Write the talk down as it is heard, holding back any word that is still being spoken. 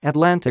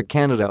Atlantic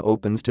Canada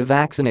opens to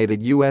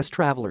vaccinated U.S.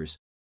 travelers.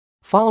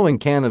 Following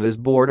Canada's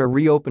border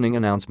reopening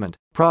announcement,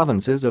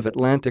 provinces of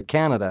Atlantic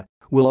Canada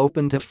will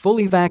open to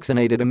fully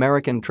vaccinated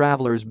American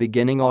travelers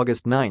beginning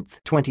August 9,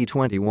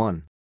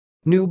 2021.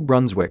 New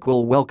Brunswick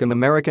will welcome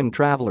American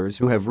travelers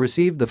who have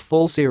received the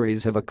full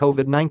series of a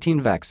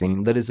COVID-19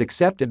 vaccine that is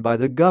accepted by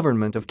the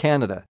Government of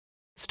Canada.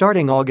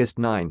 Starting August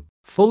 9,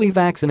 fully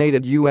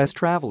vaccinated U.S.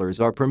 travelers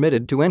are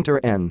permitted to enter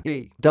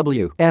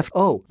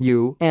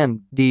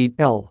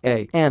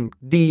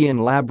NWFOUNDLA&D in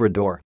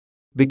Labrador.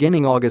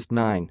 Beginning August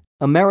 9,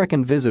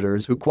 American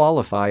visitors who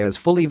qualify as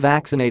fully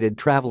vaccinated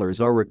travelers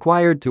are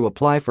required to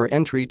apply for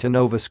entry to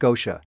Nova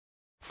Scotia.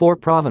 4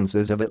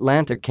 provinces of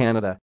Atlantic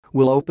Canada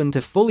will open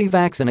to fully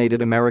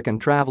vaccinated American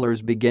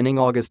travelers beginning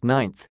August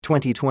 9,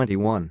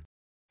 2021.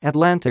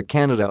 Atlantic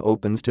Canada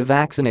opens to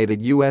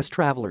vaccinated U.S.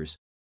 travelers.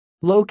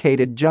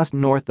 Located just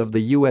north of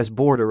the U.S.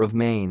 border of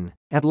Maine,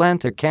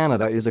 Atlantic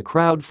Canada is a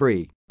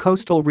crowd-free,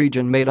 coastal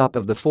region made up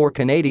of the 4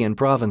 Canadian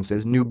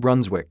provinces New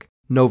Brunswick,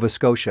 Nova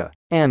Scotia,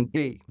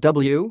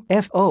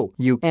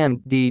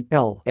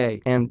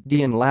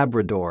 NWFOUNDLA&D in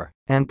Labrador,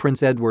 and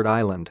Prince Edward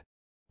Island.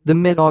 The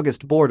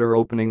mid-August border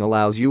opening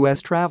allows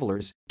U.S.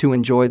 travelers to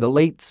enjoy the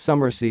late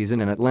summer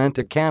season in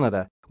Atlantic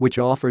Canada, which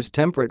offers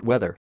temperate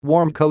weather,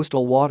 warm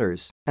coastal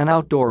waters, and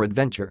outdoor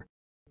adventure.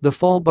 The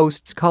fall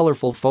boasts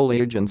colorful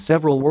foliage and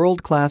several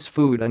world-class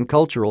food and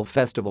cultural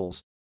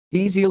festivals.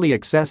 Easily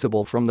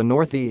accessible from the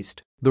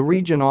northeast, the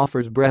region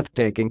offers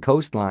breathtaking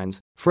coastlines,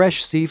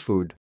 fresh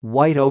seafood,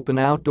 wide open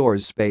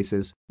outdoors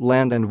spaces,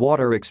 land and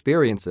water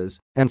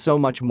experiences, and so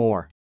much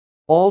more.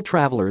 All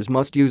travelers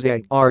must use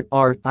a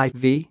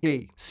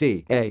RRIVECAN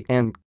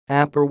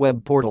app or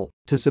web portal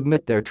to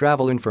submit their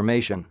travel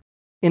information.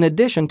 In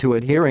addition to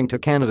adhering to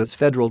Canada's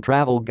federal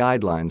travel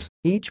guidelines,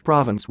 each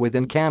province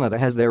within Canada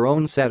has their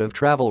own set of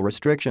travel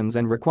restrictions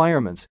and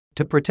requirements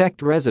to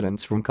protect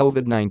residents from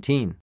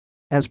COVID-19.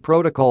 As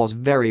protocols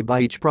vary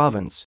by each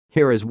province,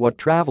 here is what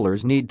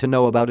travelers need to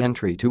know about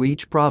entry to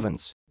each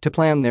province to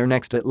plan their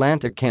next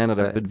Atlantic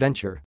Canada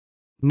adventure.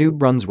 New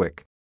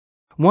Brunswick.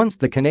 Once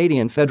the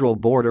Canadian federal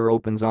border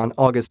opens on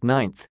August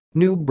 9,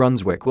 New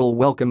Brunswick will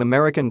welcome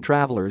American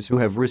travelers who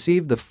have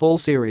received the full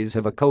series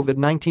of a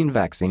COVID-19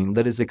 vaccine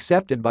that is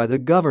accepted by the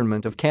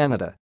Government of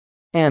Canada.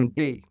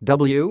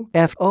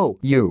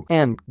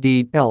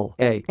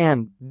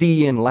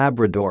 NWFOUNDLA&D in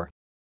Labrador.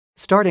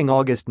 Starting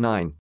August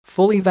 9,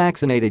 fully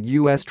vaccinated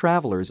U.S.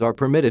 travelers are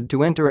permitted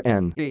to enter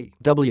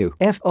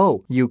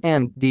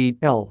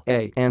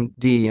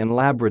NWFOUNDLA&D in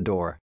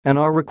Labrador and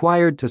are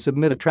required to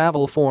submit a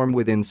travel form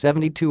within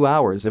 72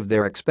 hours of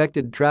their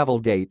expected travel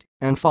date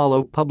and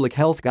follow public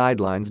health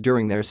guidelines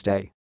during their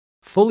stay.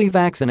 Fully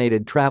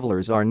vaccinated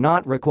travelers are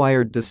not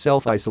required to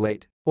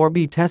self-isolate or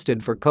be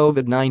tested for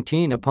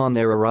COVID-19 upon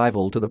their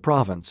arrival to the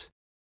province.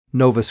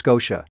 Nova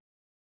Scotia.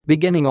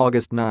 Beginning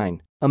August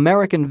 9,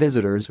 American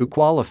visitors who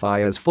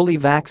qualify as fully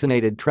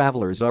vaccinated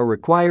travelers are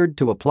required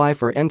to apply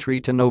for entry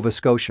to Nova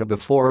Scotia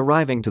before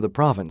arriving to the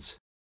province.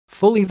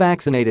 Fully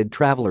vaccinated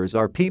travelers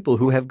are people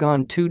who have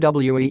gone 2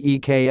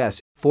 weeks,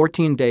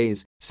 14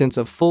 days, since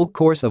a full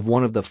course of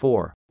one of the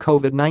 4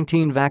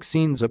 COVID-19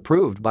 vaccines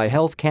approved by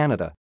Health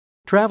Canada.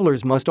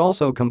 Travelers must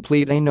also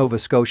complete a Nova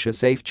Scotia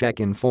Safe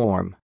Check-in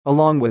form,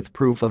 along with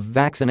proof of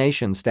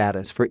vaccination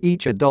status for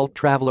each adult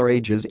traveler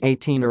ages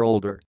 18 or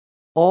older.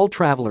 All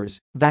travelers,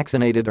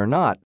 vaccinated or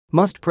not,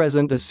 must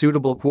present a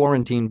suitable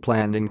quarantine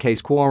plan in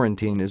case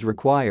quarantine is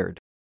required.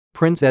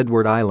 Prince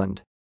Edward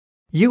Island.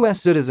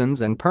 U.S. citizens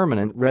and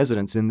permanent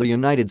residents in the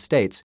United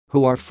States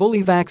who are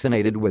fully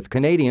vaccinated with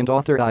Canadian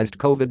authorized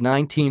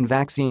COVID-19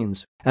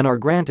 vaccines and are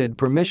granted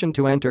permission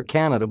to enter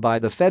Canada by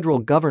the federal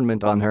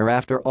government on or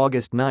after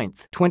August 9,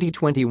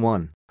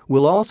 2021,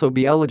 will also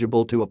be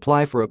eligible to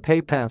apply for a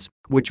PAY Pass,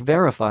 which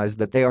verifies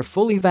that they are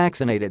fully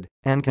vaccinated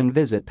and can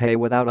visit PAY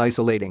without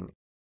isolating.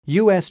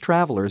 U.S.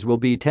 travelers will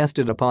be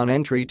tested upon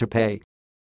entry to PAY